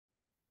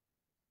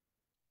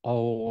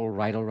All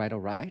right.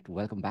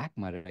 Welcome back,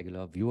 my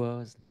regular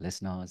viewers,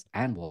 listeners,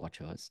 and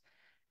watchers.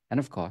 And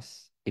of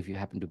course, if you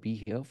happen to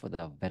be here for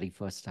the very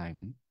first time,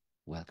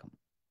 welcome.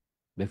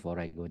 Before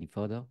I go any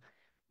further,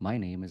 my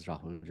name is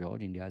Rahul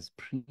George, India's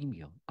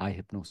premier eye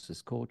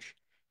hypnosis coach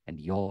and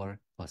your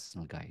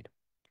personal guide.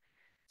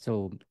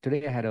 So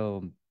today I had a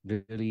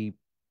really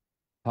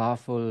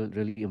powerful,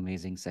 really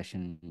amazing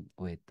session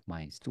with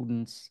my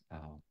students,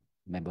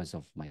 members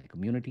of my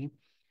community.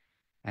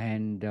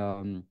 And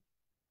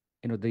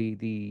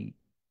the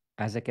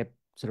as I kept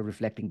sort of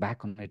reflecting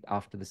back on it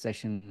after the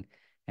session,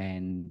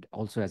 and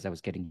also as I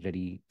was getting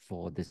ready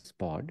for this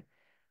pod,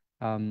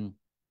 um,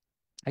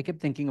 I kept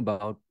thinking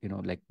about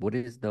like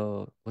what's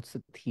the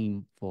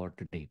theme for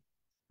today,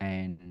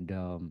 and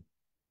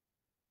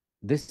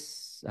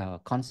this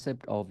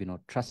concept of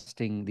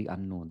trusting the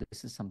unknown.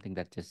 This is something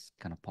that just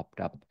kind of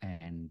popped up,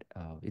 and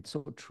it's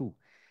so true.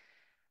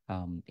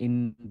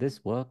 In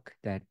this work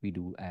that we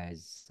do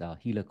as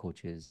healer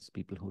coaches,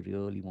 people who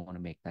really want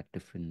to make that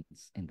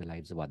difference in the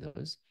lives of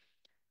others,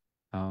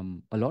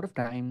 a lot of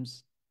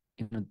times,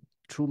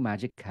 true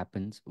magic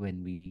happens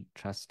when we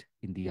trust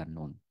in the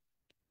unknown.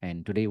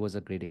 And today was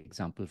a great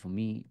example for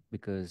me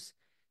because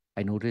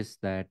I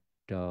noticed that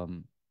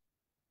um,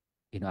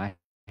 I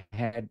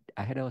had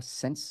a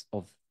sense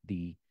of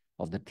the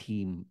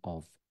theme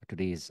of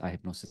today's eye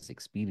hypnosis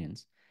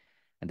experience.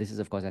 And this is,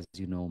 of course, as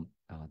you know,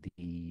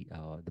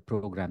 the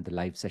program, the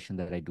live session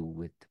that I do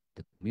with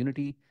the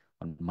community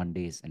on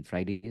Mondays and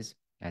Fridays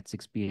at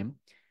 6 p.m.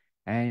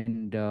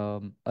 And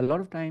a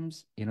lot of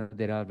times,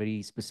 there are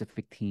very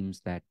specific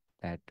themes that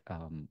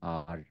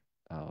are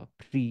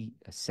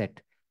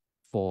pre-set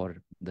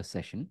for the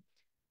session.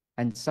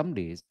 And some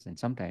days and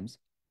sometimes,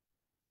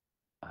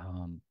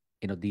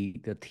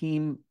 the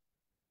theme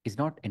is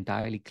not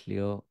entirely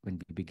clear when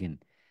we begin,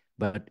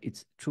 but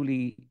it's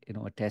truly,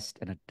 a test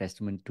and a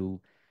testament to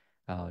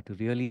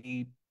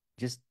really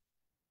just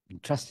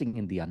trusting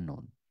in the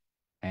unknown.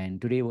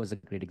 And today was a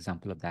great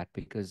example of that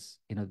because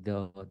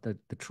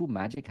the true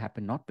magic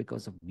happened not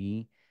because of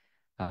me,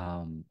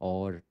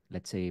 or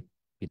let's say,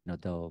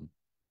 the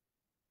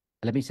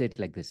let me say it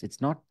like this. It's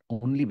not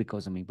only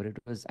because of me, but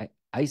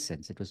I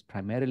sense it was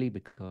primarily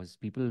because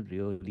people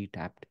really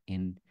tapped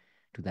in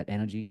to that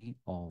energy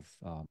of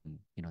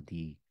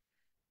the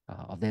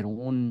of their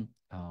own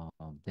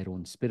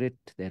spirit,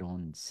 their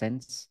own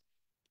sense,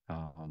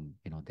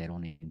 their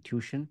own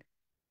intuition,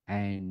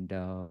 and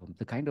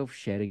the kind of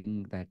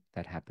sharing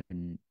that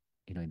happened,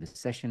 in the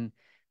session,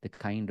 the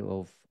kind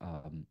of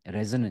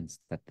resonance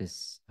that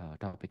this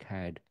topic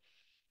had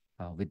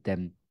with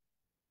them,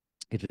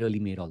 it really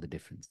made all the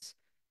difference.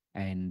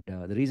 And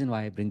the reason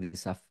why I bring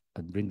this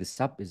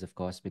up is, of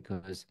course,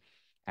 because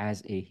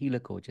as a healer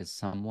coach, as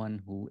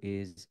someone who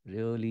is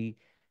really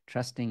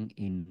trusting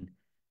in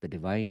the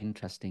divine,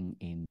 trusting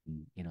in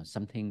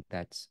something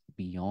that's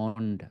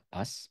beyond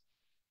us,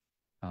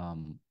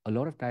 a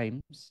lot of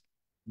times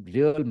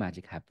real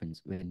magic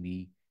happens when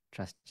we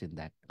trust in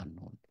that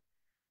unknown.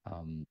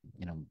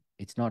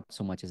 It's not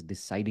so much as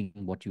deciding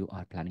what you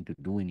are planning to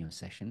do in your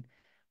session,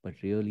 but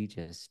really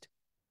just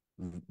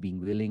being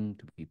willing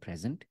to be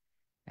present.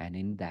 And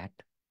in that,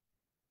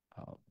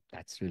 uh,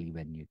 that's really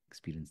when you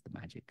experience the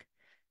magic.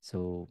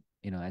 So,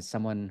 as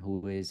someone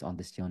who is on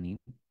this journey,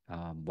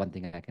 one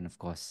thing I can, of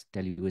course,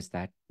 tell you is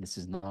that this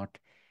is not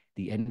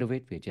the end of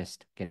it. We're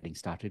just getting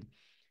started.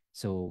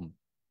 So,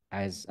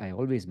 as I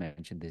always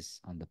mention this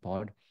on the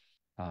pod,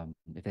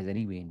 if there's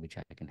any way in which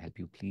I can help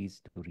you,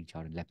 please do reach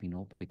out and let me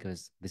know,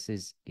 because this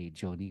is a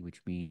journey,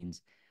 which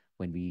means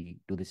when we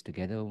do this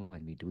together,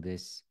 when we do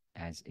this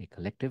as a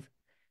collective,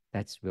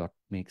 that's what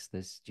makes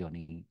this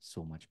journey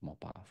so much more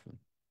powerful.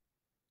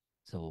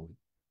 So,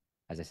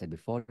 as I said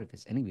before, if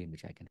there's any way in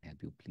which I can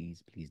help you,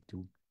 please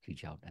do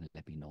reach out and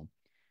let me know.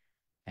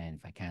 And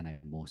if I can, I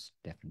most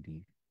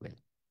definitely will.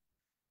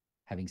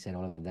 Having said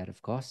all of that,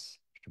 of course,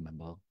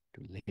 remember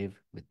to live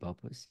with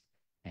purpose,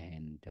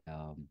 and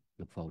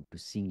look forward to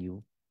seeing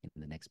you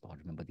in the next pod.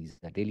 Remember, these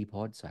are daily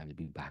pods, so I will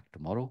be back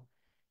tomorrow.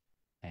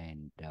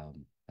 And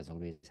as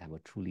always, have a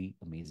truly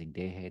amazing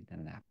day ahead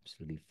and an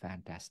absolutely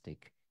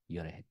fantastic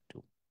year ahead,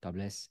 too. God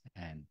bless,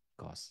 and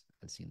of course,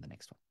 I'll see you in the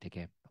next one. Take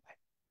care.